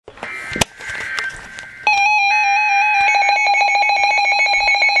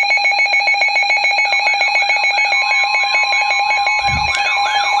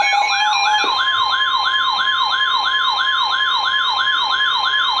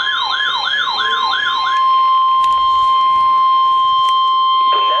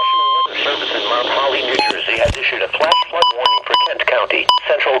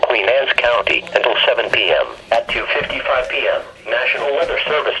2:50 until 7 p.m. At 2:55 p.m., National Weather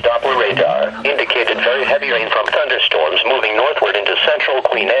Service Doppler radar indicated very heavy rain from thunderstorms moving northward into central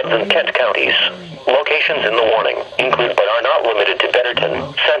Queen Anne and Kent counties. Locations in the warning include but are not limited to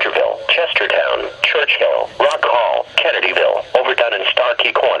Betterton, Centerville, Chestertown, Churchill, Rock Hall, Kennedyville, Overton, and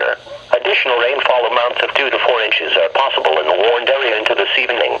Starkey Corner. Additional rainfall amounts of 2 to 4 inches are possible in the warned area into this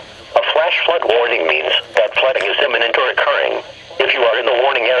evening. A flash flood warning means that flooding is imminent or occurring. If you are in the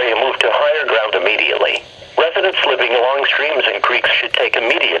warning area, move to higher ground immediately. Residents living along streams and creeks should take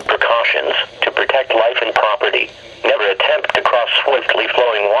immediate precautions to protect life and property. Never attempt to cross swiftly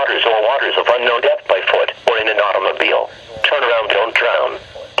flowing waters or waters of unknown depth by foot or in an automobile. Turn around, don't drown.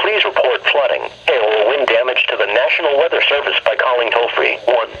 Please report flooding, hail, or wind damage to the National Weather Service by calling toll-free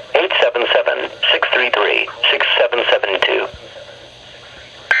 1-877-633-6772.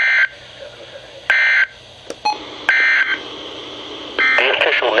 The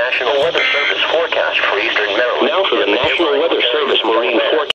official National Weather Service forecast for Eastern Maryland. Now for the National Weather Service Marine forecast.